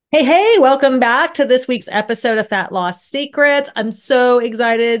Hey, welcome back to this week's episode of Fat Loss Secrets. I'm so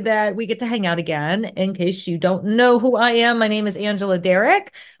excited that we get to hang out again. In case you don't know who I am, my name is Angela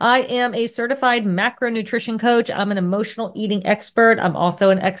Derrick. I am a certified macronutrition coach. I'm an emotional eating expert. I'm also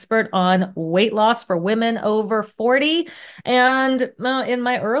an expert on weight loss for women over 40. And in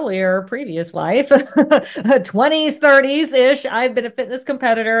my earlier previous life, 20s, 30s ish, I've been a fitness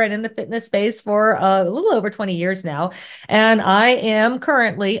competitor and in the fitness space for a little over 20 years now. And I am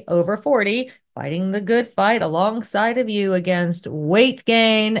currently over 40, fighting the good fight alongside of you against weight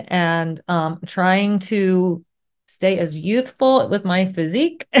gain and trying to stay as youthful with my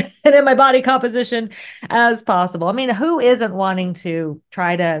physique and in my body composition as possible. I mean, who isn't wanting to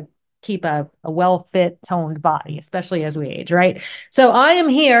try to keep a well-fit, toned body, especially as we age, right? So I am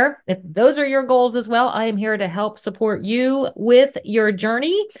here. If those are your goals as well, I am here to help support you with your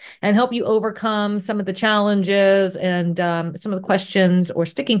journey and help you overcome some of the challenges and some of the questions or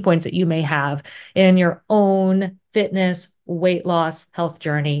sticking points that you may have in your own fitness, weight loss, health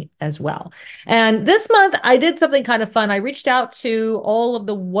journey as well. And this month, I did something kind of fun. I reached out to all of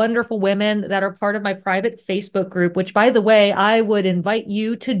the wonderful women that are part of my private Facebook group, which, by the way, I would invite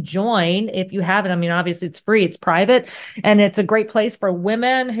you to join if you haven't. I mean, obviously, it's free, it's private, and it's a great place for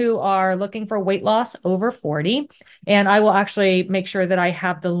women who are looking for weight loss over 40. And I will actually make sure that I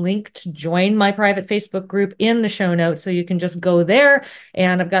have the link to join my private Facebook group in the show notes. So you can just go there.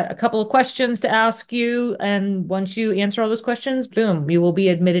 And I've got a couple of questions to ask you. And once you answer all those questions, boom, you will be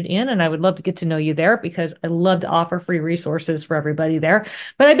admitted in. And I would love to get to know you there because I love to offer free resources for everybody there.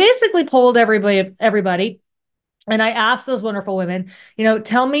 But I basically polled everybody and I asked those wonderful women,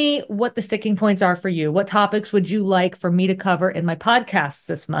 tell me what the sticking points are for you. What topics would you like for me to cover in my podcasts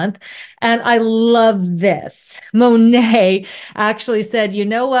this month? And I love this. Monet actually said, you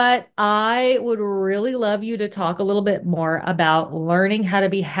know what? I would really love you to talk a little bit more about learning how to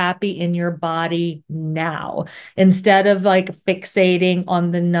be happy in your body now instead of like fixating on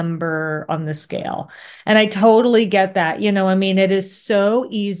the number on the scale. And I totally get that. I mean, it is so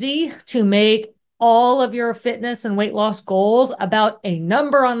easy to make all of your fitness and weight loss goals about a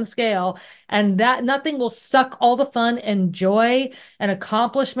number on the scale, and that nothing will suck all the fun and joy and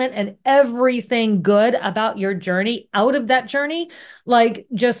accomplishment and everything good about your journey out of that journey, like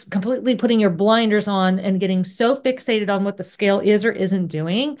just completely putting your blinders on and getting so fixated on what the scale is or isn't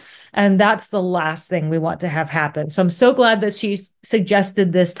doing. And that's the last thing we want to have happen. So I'm so glad that she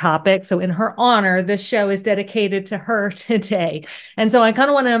suggested this topic. So in her honor, this show is dedicated to her today. And so I kind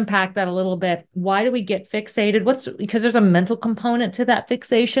of want to unpack that a little bit. Why do we get fixated? Because there's a mental component to that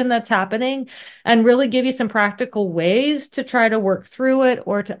fixation that's happening, and really give you some practical ways to try to work through it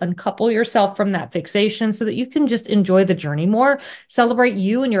or to uncouple yourself from that fixation so that you can just enjoy the journey more, celebrate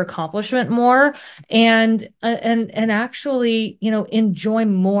you and your accomplishment more, and actually, enjoy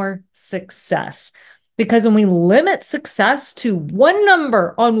more success. Because when we limit success to one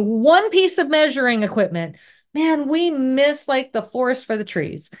number on one piece of measuring equipment, man, we miss like the forest for the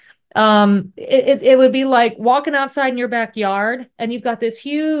trees. It would be like walking outside in your backyard and you've got this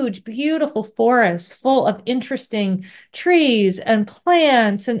huge, beautiful forest full of interesting trees and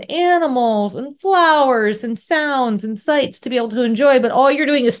plants and animals and flowers and sounds and sights to be able to enjoy. But all you're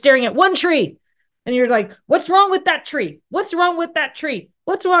doing is staring at one tree. And you're like, what's wrong with that tree? What's wrong with that tree?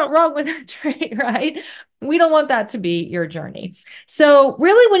 What's wrong with that tree? Right? We don't want that to be your journey. So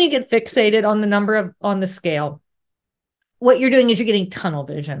really, when you get fixated on the number on the scale, what you're doing is you're getting tunnel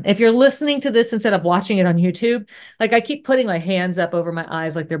vision. If you're listening to this instead of watching it on YouTube, like I keep putting my hands up over my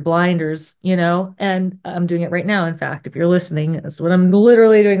eyes like they're blinders, and I'm doing it right now. In fact, if you're listening, that's what I'm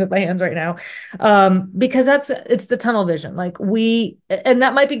literally doing with my hands right now. Because it's the tunnel vision. And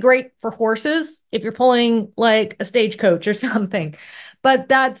that might be great for horses if you're pulling like a stagecoach or something.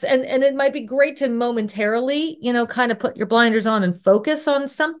 But and it might be great to momentarily, kind of put your blinders on and focus on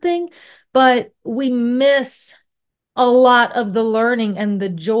something, but we miss a lot of the learning and the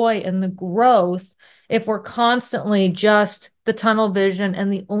joy and the growth if we're constantly just the tunnel vision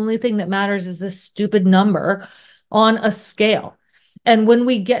and the only thing that matters is this stupid number on a scale. And when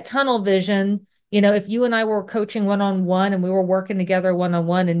we get tunnel vision, if you and I were coaching one-on-one and we were working together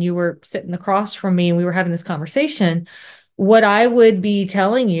one-on-one and you were sitting across from me and we were having this conversation, what I would be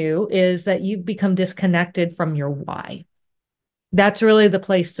telling you is that you've become disconnected from your why. That's really the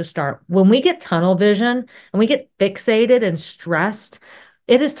place to start. When we get tunnel vision and we get fixated and stressed,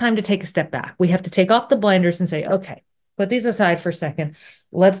 it is time to take a step back. We have to take off the blinders and say, okay, put these aside for a second.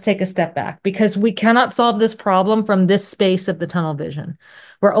 Let's take a step back because we cannot solve this problem from this space of the tunnel vision.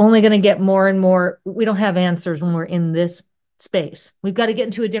 We're only going to get more and more. We don't have answers when we're in this space. We've got to get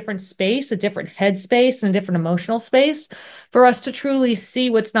into a different space, a different head space, and a different emotional space for us to truly see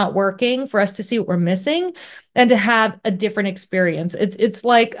what's not working, for us to see what we're missing, and to have a different experience. It's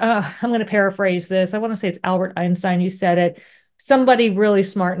like I'm going to paraphrase this. I want to say it's Albert Einstein who said it. Somebody really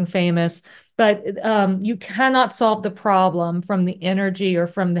smart and famous, but you cannot solve the problem from the energy or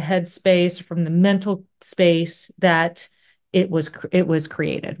from the head space or from the mental space that it was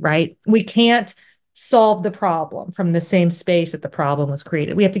created, right? We can't solve the problem from the same space that the problem was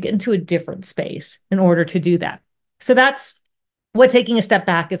created. We have to get into a different space in order to do that. So that's what taking a step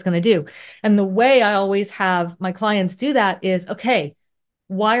back is going to do. And the way I always have my clients do that is, okay,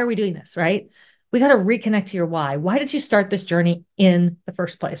 why are we doing this, right? We got to reconnect to your why. Why did you start this journey in the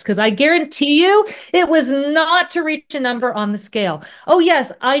first place? Because I guarantee you it was not to reach a number on the scale. Oh,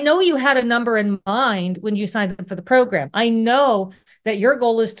 yes, I know you had a number in mind when you signed up for the program. I know that your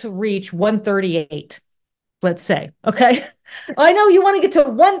goal is to reach 138, let's say. Okay. I know you want to get to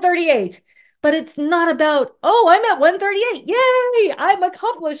 138, but it's not about, oh, I'm at 138. Yay, I'm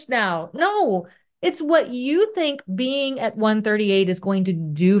accomplished now. No, it's what you think being at 138 is going to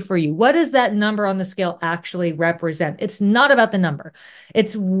do for you. What does that number on the scale actually represent? It's not about the number.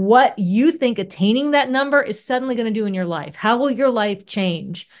 It's what you think attaining that number is suddenly going to do in your life. How will your life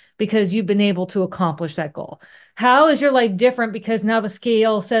change because you've been able to accomplish that goal? How is your life different because now the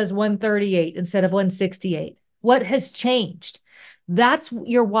scale says 138 instead of 168? What has changed? That's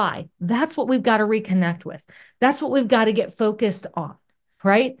your why. That's what we've got to reconnect with. That's what we've got to get focused on,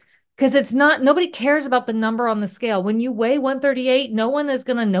 right? Because it's not, nobody cares about the number on the scale. When you weigh 138, no one is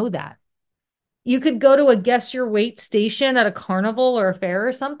going to know that. You could go to a guess your weight station at a carnival or a fair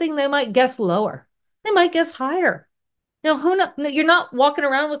or something. They might guess lower. They might guess higher. Now, you're not walking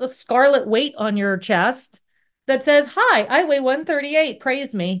around with a scarlet weight on your chest that says, "Hi, I weigh 138,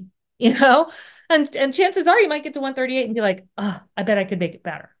 praise me." You know? And chances are you might get to 138 and be like, "Ah, I bet I could make it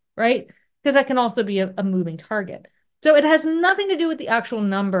better." Right? Because that can also be a moving target. So it has nothing to do with the actual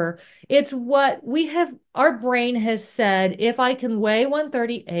number. It's what we have, our brain has said, if I can weigh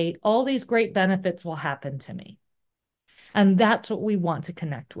 138, all these great benefits will happen to me. And that's what we want to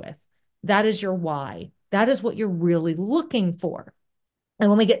connect with. That is your why. That is what you're really looking for.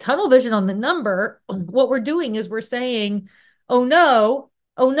 And when we get tunnel vision on the number, what we're doing is we're saying, oh no,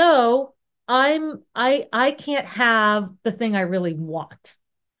 I can't have the thing I really want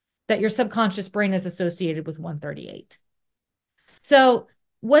that your subconscious brain is associated with 138. So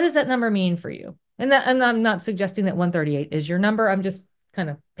what does that number mean for you? And I'm not suggesting that 138 is your number. I'm just kind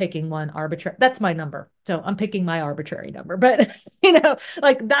of picking one arbitrary. That's my number. So I'm picking my arbitrary number. But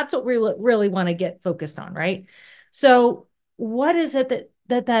like that's what we really want to get focused on, right? So what is it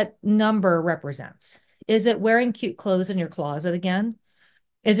that number represents? Is it wearing cute clothes in your closet again?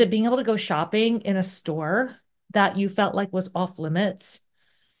 Is it being able to go shopping in a store that you felt like was off limits?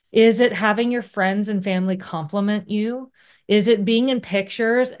 Is it having your friends and family compliment you? Is it being in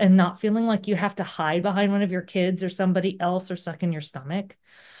pictures and not feeling like you have to hide behind one of your kids or somebody else or suck in your stomach?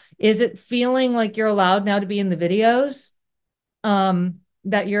 Is it feeling like you're allowed now to be in the videos?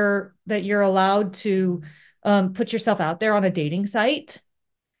 That you're allowed to put yourself out there on a dating site?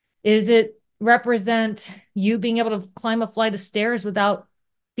 Is it represent you being able to climb a flight of stairs without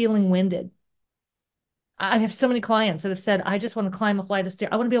feeling winded? I have so many clients that have said, I just want to climb a flight of stairs.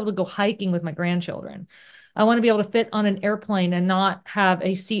 I want to be able to go hiking with my grandchildren. I want to be able to fit on an airplane and not have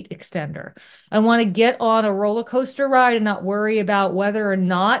a seat extender. I want to get on a roller coaster ride and not worry about whether or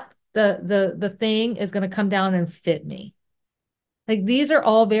not the thing is going to come down and fit me. Like these are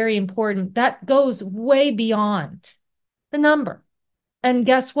all very important. That goes way beyond the number. And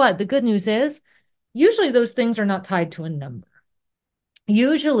guess what? The good news is usually those things are not tied to a number.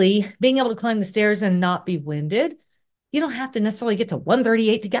 Usually being able to climb the stairs and not be winded, you don't have to necessarily get to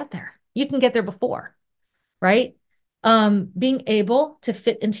 138 to get there. You can get there before, right? Being able to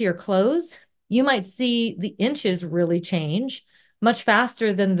fit into your clothes, you might see the inches really change much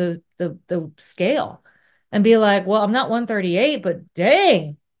faster than the scale and be like, well, I'm not 138, but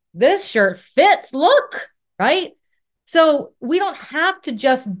dang, this shirt fits. Look, right? So we don't have to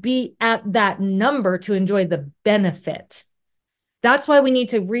just be at that number to enjoy the benefit. That's why we need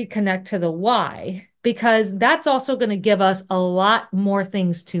to reconnect to the why, because that's also going to give us a lot more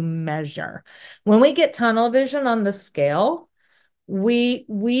things to measure. When we get tunnel vision on the scale,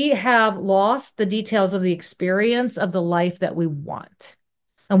 we have lost the details of the experience of the life that we want.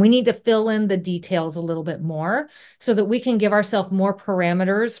 And we need to fill in the details a little bit more so that we can give ourselves more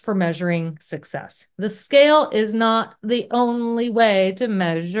parameters for measuring success. The scale is not the only way to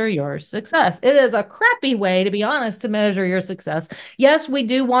measure your success. It is a crappy way, to be honest, to measure your success. Yes, we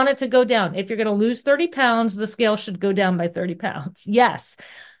do want it to go down. If you're going to lose 30 pounds, the scale should go down by 30 pounds. Yes,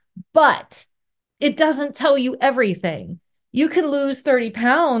 but it doesn't tell you everything. You can lose 30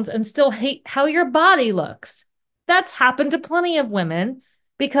 pounds and still hate how your body looks. That's happened to plenty of women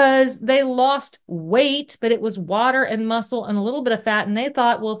because they lost weight, but it was water and muscle and a little bit of fat. And they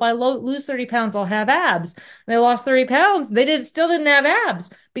thought, well, if I lose 30 pounds, I'll have abs. And they lost 30 pounds. Still didn't have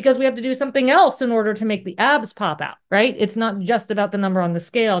abs because we have to do something else in order to make the abs pop out, right? It's not just about the number on the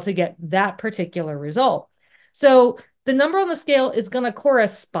scale to get that particular result. So the number on the scale is going to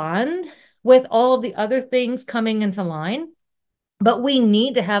correspond with all of the other things coming into line, but we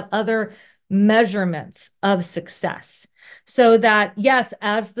need to have other measurements of success so that, yes,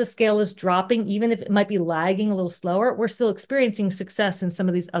 as the scale is dropping, even if it might be lagging a little slower, we're still experiencing success in some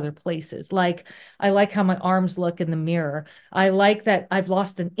of these other places. Like, I like how my arms look in the mirror. I like that I've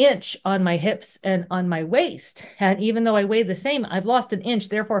lost an inch on my hips and on my waist. And even though I weigh the same, I've lost an inch.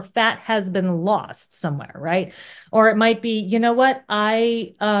 Therefore, fat has been lost somewhere, right? Or it might be, you know what?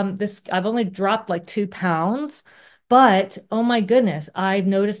 I've only dropped like 2 pounds, but oh my goodness, I've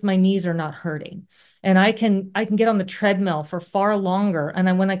noticed my knees are not hurting. And I can get on the treadmill for far longer.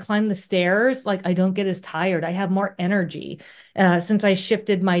 And when I climb the stairs, like I don't get as tired. I have more energy since I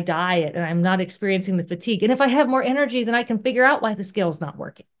shifted my diet and I'm not experiencing the fatigue. And if I have more energy, then I can figure out why the scale's not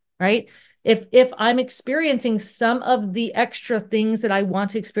working, right? If I'm experiencing some of the extra things that I want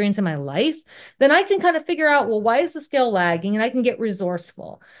to experience in my life, then I can kind of figure out, well, why is the scale lagging? And I can get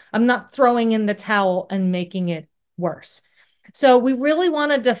resourceful. I'm not throwing in the towel and making it worse. So we really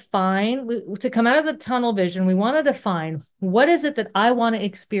want to to come out of the tunnel vision, we want to define what is it that I want to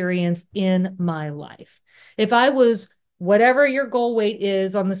experience in my life. If I was whatever your goal weight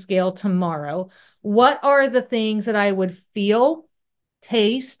is on the scale tomorrow, what are the things that I would feel,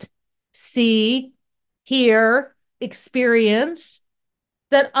 taste, see, hear, experience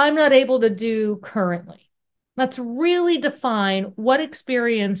that I'm not able to do currently? Let's really define what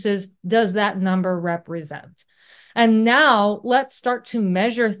experiences does that number represent. And now let's start to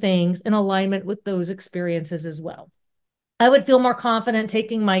measure things in alignment with those experiences as well. I would feel more confident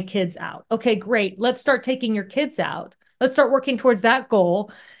taking my kids out. Okay, great. Let's start taking your kids out. Let's start working towards that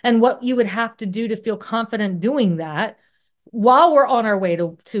goal and what you would have to do to feel confident doing that while we're on our way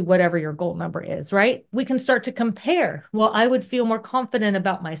to whatever your goal number is, right? We can start to compare. Well, I would feel more confident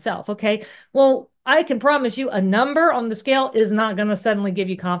about myself. Okay. Well, I can promise you a number on the scale is not going to suddenly give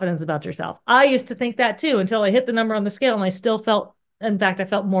you confidence about yourself. I used to think that too until I hit the number on the scale and I still felt, in fact, I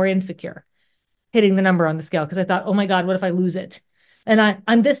felt more insecure hitting the number on the scale because I thought, oh my God, what if I lose it? And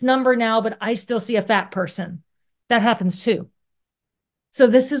I'm this number now, but I still see a fat person. That happens too. So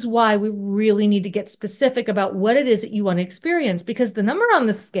this is why we really need to get specific about what it is that you want to experience, because the number on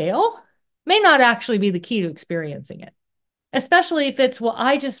the scale may not actually be the key to experiencing it, especially if it's, well,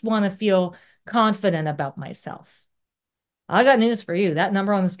 I just want to feel confident about myself. I got news for you. That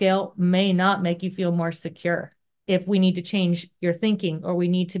number on the scale may not make you feel more secure if we need to change your thinking or we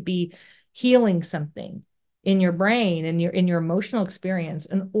need to be healing something in your brain and in your emotional experience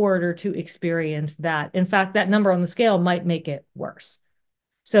in order to experience that. In fact, that number on the scale might make it worse.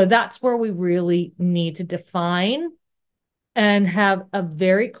 So that's where we really need to define and have a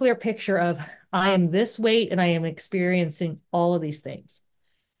very clear picture of I am this weight and I am experiencing all of these things.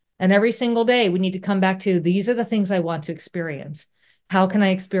 And every single day we need to come back to these are the things I want to experience. How can I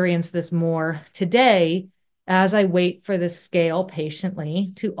experience this more today as I wait for the scale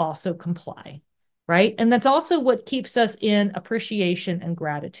patiently to also comply, right? And that's also what keeps us in appreciation and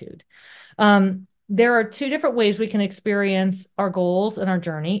gratitude. There are two different ways we can experience our goals and our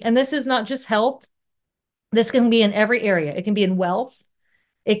journey. And this is not just health. This can be in every area. It can be in wealth.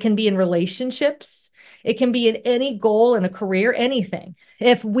 It can be in relationships. It can be in any goal in a career, anything.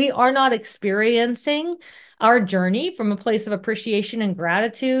 If we are not experiencing our journey from a place of appreciation and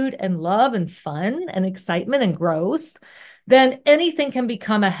gratitude and love and fun and excitement and growth, then anything can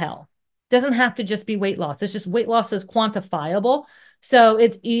become a hell. It doesn't have to just be weight loss. It's just weight loss is quantifiable. So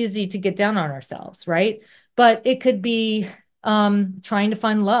it's easy to get down on ourselves, right? But it could be trying to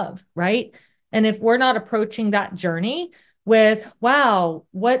find love, right? And if we're not approaching that journey with, wow,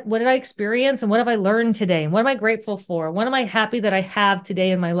 what did I experience and what have I learned today? And what am I grateful for? What am I happy that I have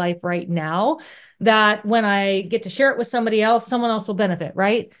today in my life right now that when I get to share it with somebody else, someone else will benefit,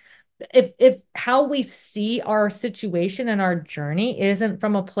 right? if how we see our situation and our journey isn't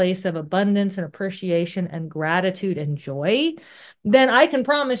from a place of abundance and appreciation and gratitude and joy, then I can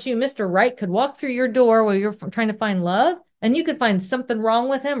promise you Mr. Right could walk through your door while you're trying to find love, and you could find something wrong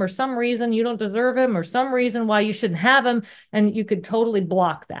with him or some reason you don't deserve him or some reason why you shouldn't have him, and you could totally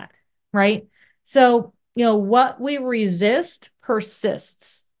block that, right? So, what we resist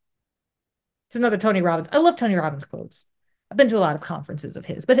persists. It's another Tony Robbins. I love Tony Robbins quotes. I've been to a lot of conferences of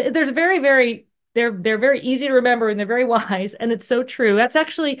his, but there's they're very easy to remember and they're very wise, and it's so true. That's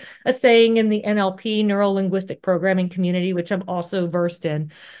actually a saying in the NLP, neuro linguistic programming community, which I'm also versed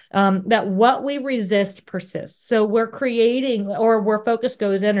in. That what we resist persists. So we're creating, or where focus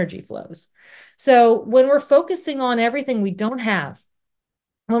goes, energy flows. So when we're focusing on everything we don't have,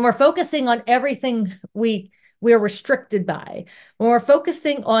 when we're focusing on everything we're restricted by, when we're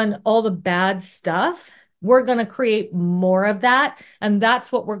focusing on all the bad stuff, we're going to create more of that, and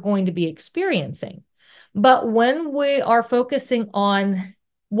that's what we're going to be experiencing. But when we are focusing on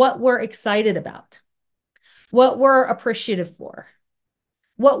what we're excited about, what we're appreciative for,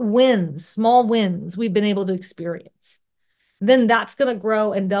 what wins, small wins we've been able to experience, then that's going to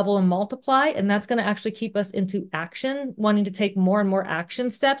grow and double and multiply. And that's going to actually keep us into action, wanting to take more and more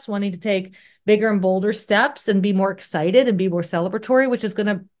action steps, wanting to take bigger and bolder steps and be more excited and be more celebratory, which is going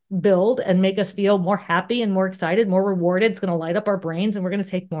to build and make us feel more happy and more excited, more rewarded. It's going to light up our brains, and we're going to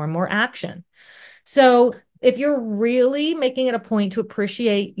take more and more action. So if you're really making it a point to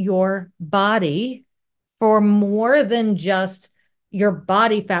appreciate your body for more than just your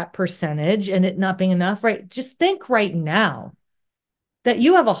body fat percentage and it not being enough, right? Just think right now that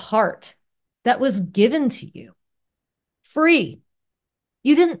you have a heart that was given to you free.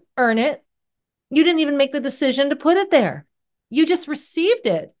 You didn't earn it. You didn't even make the decision to put it there. You just received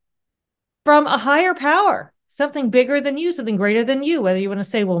it from a higher power, something bigger than you, something greater than you, whether you want to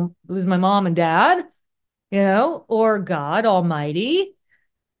say, well, it was my mom and dad, or God Almighty.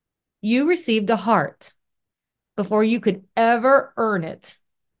 You received a heart before you could ever earn it.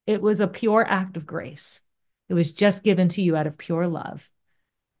 It was a pure act of grace. It was just given to you out of pure love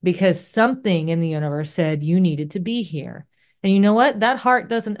because something in the universe said you needed to be here. And you know what? That heart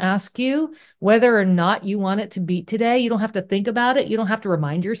doesn't ask you whether or not you want it to beat today. You don't have to think about it. You don't have to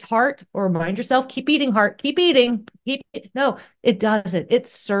remind your heart or remind yourself, keep eating, heart, keep eating. No, it does it. It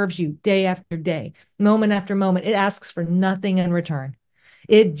serves you day after day, moment after moment. It asks for nothing in return.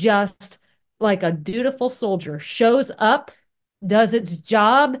 It just, like a dutiful soldier, shows up, does its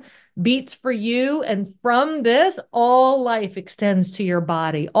job, beats for you. And from this, all life extends to your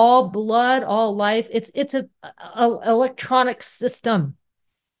body, all blood, all life. It's a electronic system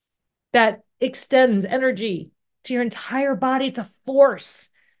that extends energy to your entire body. It's a force.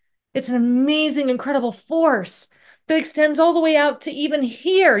 It's an amazing, incredible force that extends all the way out to even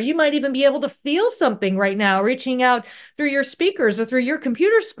here. You might even be able to feel something right now, reaching out through your speakers or through your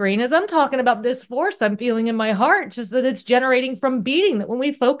computer screen as I'm talking about this force I'm feeling in my heart, just that it's generating from beating, that when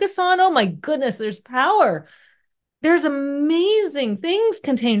we focus on, oh my goodness, there's power. There's amazing things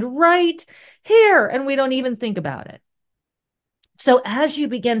contained right here, and we don't even think about it. So as you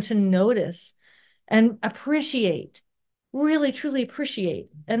begin to notice and appreciate, really truly appreciate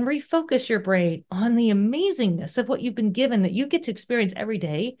and refocus your brain on the amazingness of what you've been given, that you get to experience every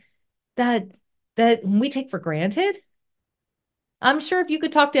day, that we take for granted. I'm sure if you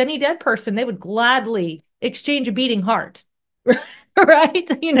could talk to any dead person, they would gladly exchange a beating heart. Right?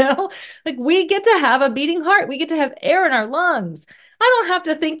 Like we get to have a beating heart. We get to have air in our lungs. I don't have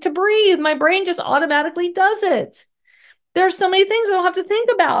to think to breathe. My brain just automatically does it. There's so many things I don't have to think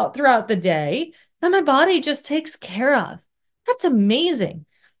about throughout the day that my body just takes care of. That's amazing.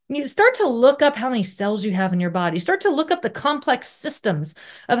 You start to look up how many cells you have in your body. Start to look up the complex systems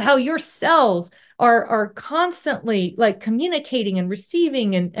of how your cells are constantly like communicating and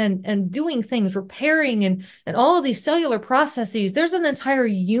receiving and doing things, repairing and all of these cellular processes. There's an entire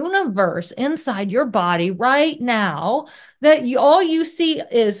universe inside your body right now that all you see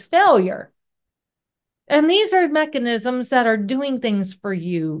is failure. And these are mechanisms that are doing things for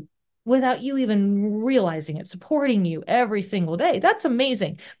you without you even realizing it, supporting you every single day. That's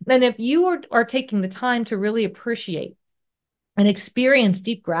amazing. And if you are taking the time to really appreciate and experience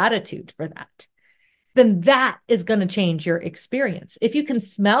deep gratitude for that, then that is going to change your experience. If you can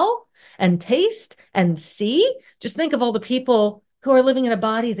smell and taste and see, just think of all the people who are living in a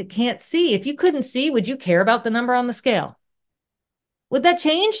body that can't see. If you couldn't see, would you care about the number on the scale? Would that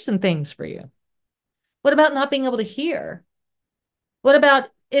change some things for you? What about not being able to hear? What about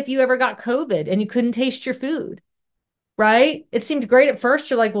if you ever got COVID and you couldn't taste your food, right? It seemed great at first.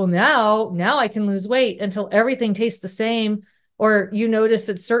 You're like, well, now I can lose weight until everything tastes the same, or you notice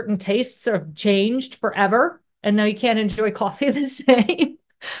that certain tastes have changed forever and now you can't enjoy coffee the same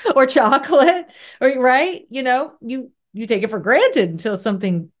or chocolate, or right, you take it for granted until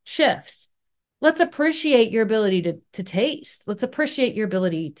something shifts. Let's appreciate your ability to taste. Let's appreciate your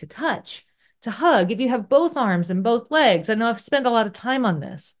ability to touch, to hug. If you have both arms and both legs, I know I've spent a lot of time on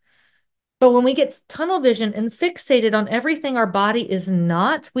this. But when we get tunnel vision and fixated on everything our body is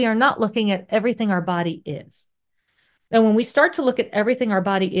not, we are not looking at everything our body is. And when we start to look at everything our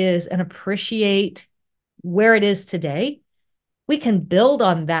body is and appreciate where it is today, we can build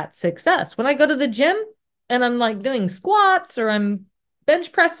on that success. When I go to the gym and I'm like doing squats or I'm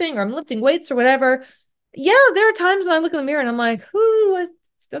bench pressing or I'm lifting weights or whatever, yeah, there are times when I look in the mirror and I'm like, ooh, I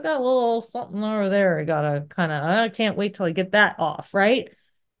still got a little something over there. I gotta I can't wait till I get that off, right?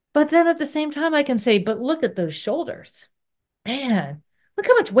 But then at the same time, I can say, but look at those shoulders. Man, look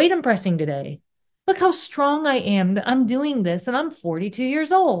how much weight I'm pressing today. Look how strong I am that I'm doing this and I'm 42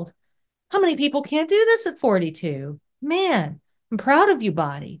 years old. How many people can't do this at 42? Man, I'm proud of you,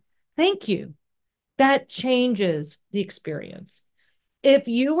 body. Thank you. That changes the experience. If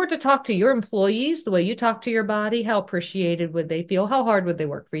you were to talk to your employees the way you talk to your body, how appreciated would they feel? How hard would they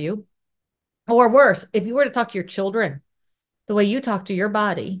work for you? Or worse, if you were to talk to your children the way you talk to your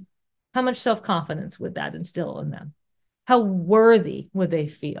body, how much self confidence would that instill in them? How worthy would they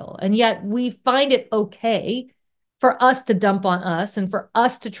feel? And yet we find it okay for us to dump on us and for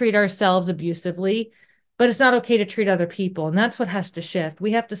us to treat ourselves abusively, but it's not okay to treat other people. And that's what has to shift.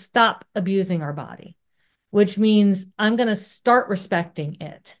 We have to stop abusing our body, which means I'm going to start respecting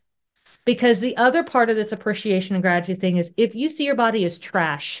it. Because the other part of this appreciation and gratitude thing is if you see your body as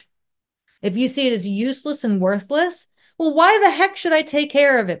trash, if you see it as useless and worthless, well, why the heck should I take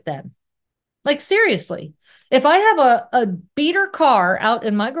care of it then? Like, seriously, if I have a beater car out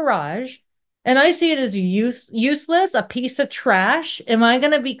in my garage and I see it as useless, a piece of trash, am I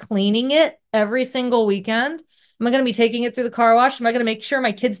going to be cleaning it every single weekend? Am I going to be taking it through the car wash? Am I going to make sure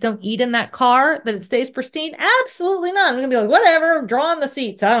my kids don't eat in that car, that it stays pristine? Absolutely not. I'm going to be like, whatever, draw on the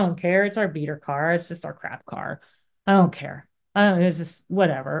seats. I don't care. It's our beater car. It's just our crap car. I don't care. I don't, it's just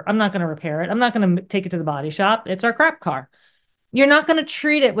whatever. I'm not going to repair it. I'm not going to take it to the body shop. It's our crap car. You're not going to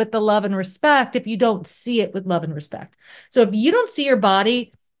treat it with the love and respect if you don't see it with love and respect. So if you don't see your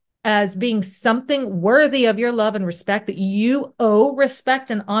body as being something worthy of your love and respect that you owe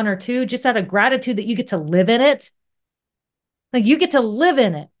respect and honor to, just out of gratitude that you get to live in it, like you get to live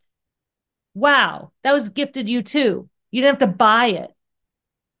in it. Wow, that was gifted you too. You didn't have to buy it.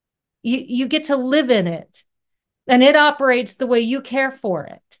 You get to live in it and it operates the way you care for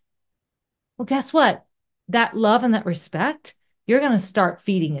it. Well, guess what? That love and that respect, you're going to start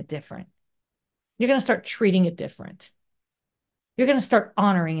feeding it different. You're going to start treating it different. You're going to start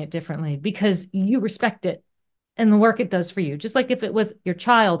honoring it differently because you respect it and the work it does for you. Just like if it was your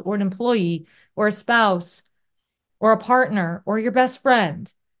child or an employee or a spouse or a partner or your best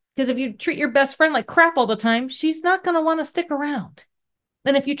friend. Because if you treat your best friend like crap all the time, she's not going to want to stick around.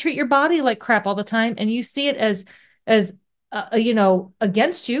 And if you treat your body like crap all the time and you see it as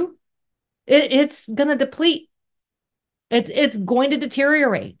against you, it's going to deplete. It's going to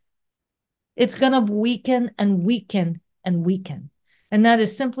deteriorate. It's going to weaken and weaken and weaken. And that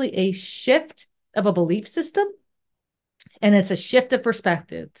is simply a shift of a belief system. And it's a shift of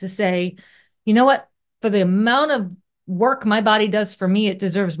perspective to say, you know what? For the amount of work my body does for me, it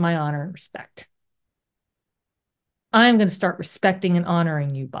deserves my honor and respect. I'm going to start respecting and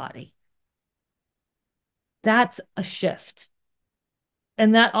honoring you, body. That's a shift.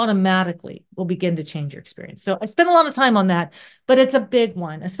 And that automatically will begin to change your experience. So I spend a lot of time on that, but it's a big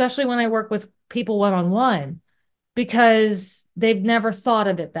one, especially when I work with people one-on-one, because they've never thought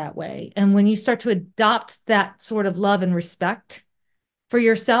of it that way. And when you start to adopt that sort of love and respect for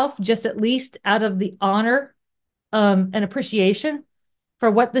yourself, just at least out of the honor and appreciation for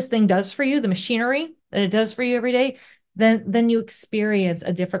what this thing does for you, the machinery that it does for you every day, then you experience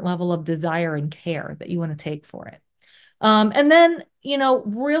a different level of desire and care that you want to take for it. And then,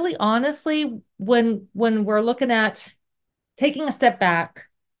 really honestly, when we're looking at taking a step back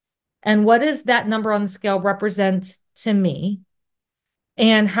and what does that number on the scale represent to me?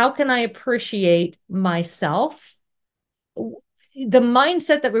 And how can I appreciate myself? The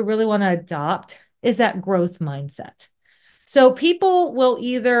mindset that we really want to adopt is that growth mindset. So people will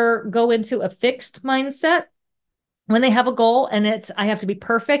either go into a fixed mindset when they have a goal and it's, I have to be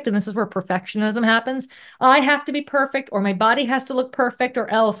perfect. And this is where perfectionism happens. I have to be perfect or my body has to look perfect or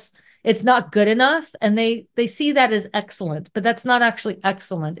else it's not good enough, and they see that as excellent, but that's not actually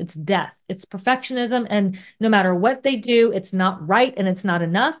excellent. It's death. It's perfectionism, and no matter what they do, it's not right and it's not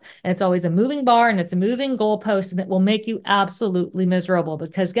enough, and it's always a moving bar and it's a moving goalpost, and it will make you absolutely miserable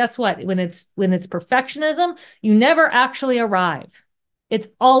because guess what? When it's perfectionism, you never actually arrive. It's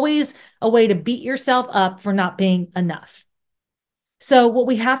always a way to beat yourself up for not being enough. So what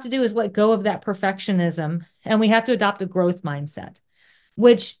we have to do is let go of that perfectionism, and we have to adopt a growth mindset,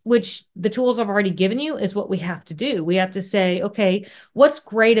 which the tools I've already given you is what we have to do. We have to say, okay, what's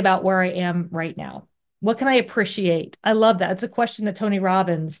great about where I am right now? What can I appreciate? I love that. It's a question that Tony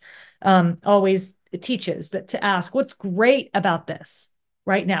Robbins always teaches, that to ask, what's great about this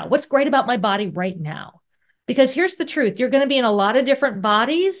right now? What's great about my body right now? Because here's the truth. You're going to be in a lot of different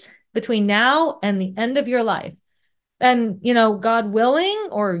bodies between now and the end of your life. And, God willing,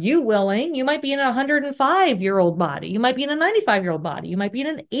 or you willing, you might be in a 105-year-old body. You might be in a 95-year-old body. You might be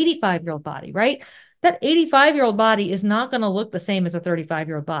in an 85-year-old body, right? That 85-year-old body is not going to look the same as a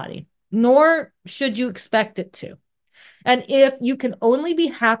 35-year-old body, nor should you expect it to. And if you can only be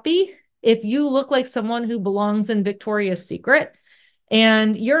happy if you look like someone who belongs in Victoria's Secret,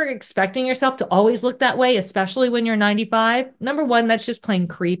 and you're expecting yourself to always look that way, especially when you're 95, number one, that's just plain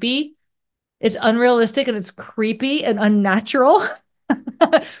creepy. It's unrealistic and it's creepy and unnatural.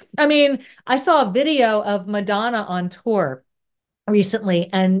 I mean, I saw a video of Madonna on tour recently,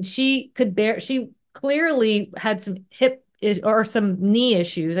 and she clearly had some hip or some knee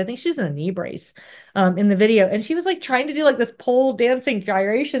issues. I think she was in a knee brace in the video, and she was like trying to do like this pole dancing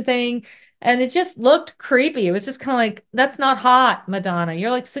gyration thing, and it just looked creepy. It was just kind of like, that's not hot, Madonna.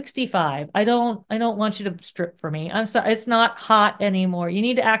 You're like 65. I don't want you to strip for me. I'm sorry, it's not hot anymore. You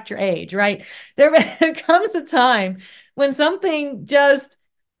need to act your age, right? There comes a time when something just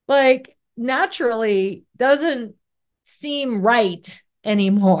like naturally doesn't seem right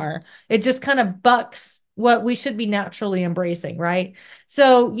anymore. It just kind of bucks what we should be naturally embracing, right?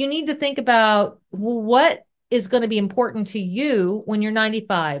 So you need to think about, well, what is going to be important to you when you're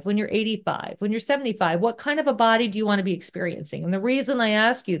 95, when you're 85, when you're 75? What kind of a body do you want to be experiencing? And the reason I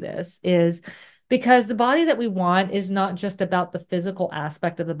ask you this is because the body that we want is not just about the physical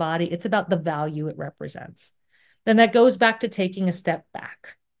aspect of the body, it's about the value it represents. Then that goes back to taking a step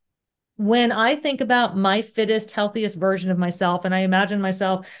back. When I think about my fittest, healthiest version of myself, and I imagine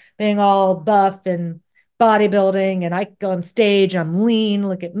myself being all buff and bodybuilding, and I go on stage, I'm lean,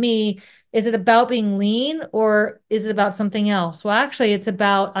 look at me. Is it about being lean, or is it about something else? Well, actually, it's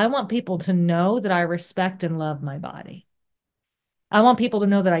about, I want people to know that I respect and love my body. I want people to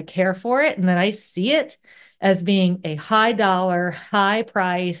know that I care for it and that I see it as being a high dollar, high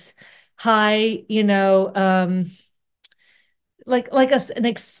price, high, like an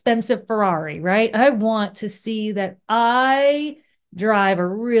expensive Ferrari, right? I want to see that I drive a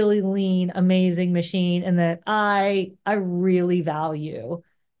really lean, amazing machine, and that I really value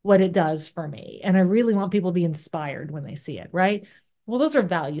what it does for me. And I really want people to be inspired when they see it, right? Well, those are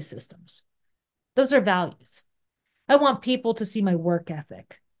value systems. Those are values. I want people to see my work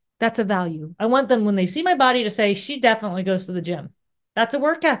ethic. That's a value. I want them, when they see my body, to say, she definitely goes to the gym. That's a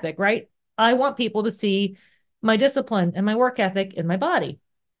work ethic, right? I want people to see my discipline and my work ethic in my body.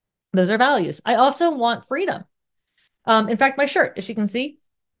 Those are values. I also want freedom. In fact, my shirt, as you can see,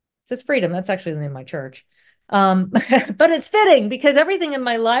 says freedom. That's actually the name of my church. But it's fitting because everything in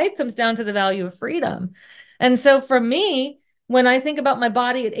my life comes down to the value of freedom. And so for me, when I think about my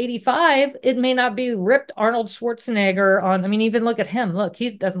body at 85, it may not be ripped Arnold Schwarzenegger on. I mean, even look at him. Look,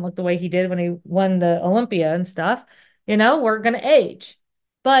 he doesn't look the way he did when he won the Olympia and stuff. We're going to age.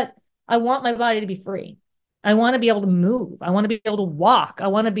 But I want my body to be free. I want to be able to move. I want to be able to walk.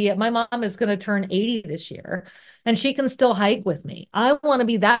 My mom is going to turn 80 this year, and she can still hike with me. I want to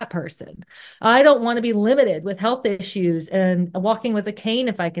be that person. I don't want to be limited with health issues and walking with a cane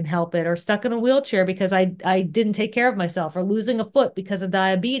if I can help it, or stuck in a wheelchair because I didn't take care of myself, or losing a foot because of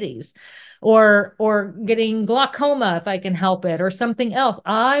diabetes, or getting glaucoma if I can help it, or something else.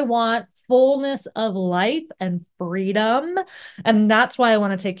 I want fullness of life and freedom. And that's why I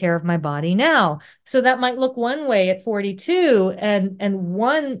want to take care of my body now. So that might look one way at 42 and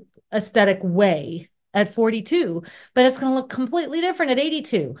one aesthetic way at 42, but it's going to look completely different at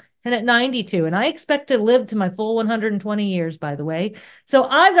 82 and at 92. And I expect to live to my full 120 years, by the way. So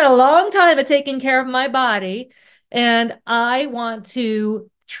I've got a long time of taking care of my body, and I want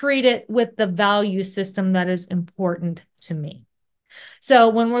to treat it with the value system that is important to me. So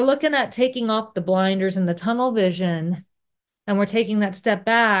when we're looking at taking off the blinders and the tunnel vision, and we're taking that step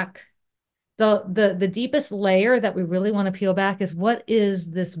back, the deepest layer that we really want to peel back is, what is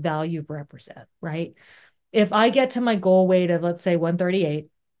this value represent, right? If I get to my goal weight of, let's say, 138,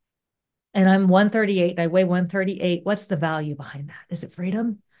 and I'm 138 and I weigh 138, what's the value behind that? Is it freedom?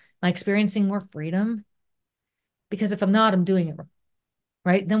 Am I experiencing more freedom? Because if I'm not, I'm doing it wrong,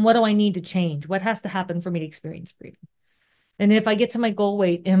 right? Then what do I need to change? What has to happen for me to experience freedom? And if I get to my goal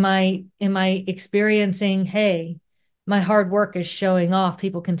weight, am I experiencing, hey, my hard work is showing off.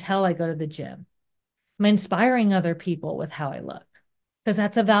 People can tell I go to the gym. I'm inspiring other people with how I look because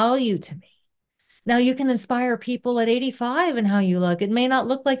that's a value to me. Now you can inspire people at 85 and how you look. It may not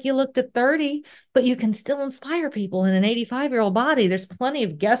look like you looked at 30, but you can still inspire people in an 85-year-old body. There's plenty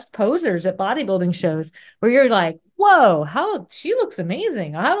of guest posers at bodybuilding shows where you're like, whoa, how she looks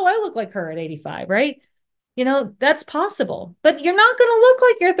amazing. How do I look like her at 85, right? That's possible, but you're not going to look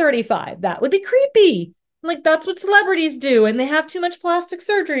like you're 35. That would be creepy. Like that's what celebrities do, and they have too much plastic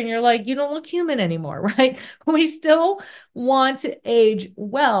surgery, and you're like, you don't look human anymore, right? We still want to age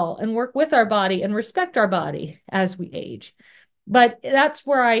well and work with our body and respect our body as we age. But that's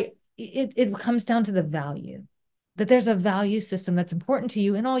where it comes down to the value that there's a value system that's important to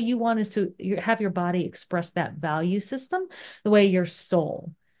you, and all you want is to have your body express that value system the way your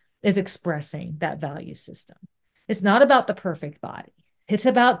soul is expressing that value system. It's not about the perfect body. It's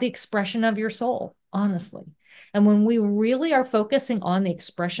about the expression of your soul, honestly. And when we really are focusing on the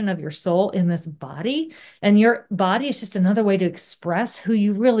expression of your soul in this body, and your body is just another way to express who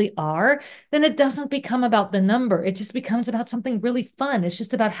you really are, then it doesn't become about the number. It just becomes about something really fun. It's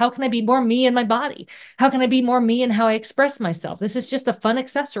just about how can I be more me in my body? How can I be more me in how I express myself? This is just a fun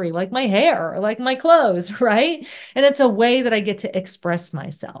accessory like my hair or like my clothes, right? And it's a way that I get to express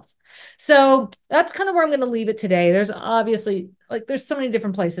myself. So that's kind of where I'm going to leave it today. There's obviously there's so many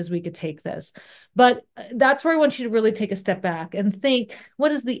different places we could take this, but that's where I want you to really take a step back and think,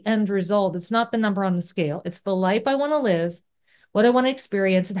 what is the end result? It's not the number on the scale. It's the life I want to live, what I want to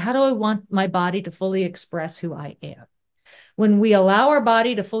experience, and how do I want my body to fully express who I am. When we allow our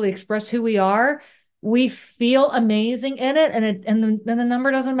body to fully express who we are, we feel amazing in it, and the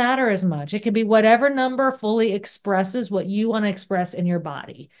number doesn't matter as much. It could be whatever number fully expresses what you want to express in your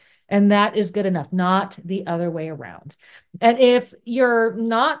body. And that is good enough, not the other way around. And if you're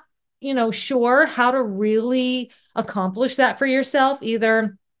not, sure how to really accomplish that for yourself,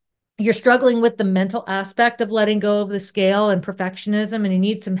 either you're struggling with the mental aspect of letting go of the scale and perfectionism, and you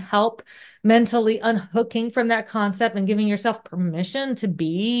need some help mentally unhooking from that concept and giving yourself permission to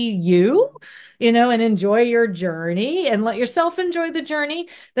be you, and enjoy your journey and let yourself enjoy the journey,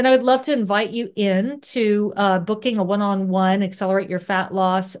 then I would love to invite you in to booking a one-on-one accelerate your fat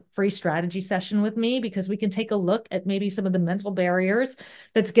loss free strategy session with me, because we can take a look at maybe some of the mental barriers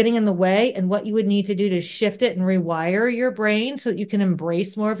that's getting in the way and what you would need to do to shift it and rewire your brain so that you can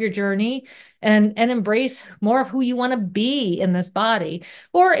embrace more of your journey and embrace more of who you want to be in this body.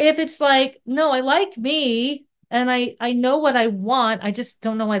 Or if it's like, no, I like me and I know what I want, I just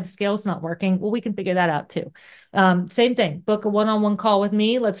don't know why the scale's not working. Well, we can figure that out too. Same thing, book a one-on-one call with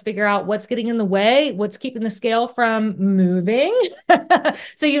me. Let's figure out what's getting in the way, what's keeping the scale from moving.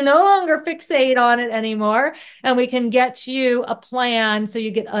 So you no longer fixate on it anymore, and we can get you a plan so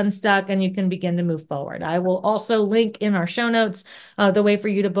you get unstuck and you can begin to move forward. I will also link in our show notes the way for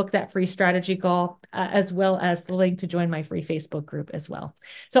you to book that free strategy call, as well as the link to join my free Facebook group as well.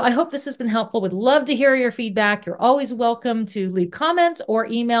 So I hope this has been helpful. Would love to hear your feedback. You're always welcome to leave comments or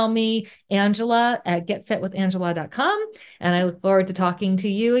email me, Angela at getfitwithangela.com. And I look forward to talking to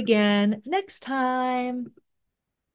you again next time.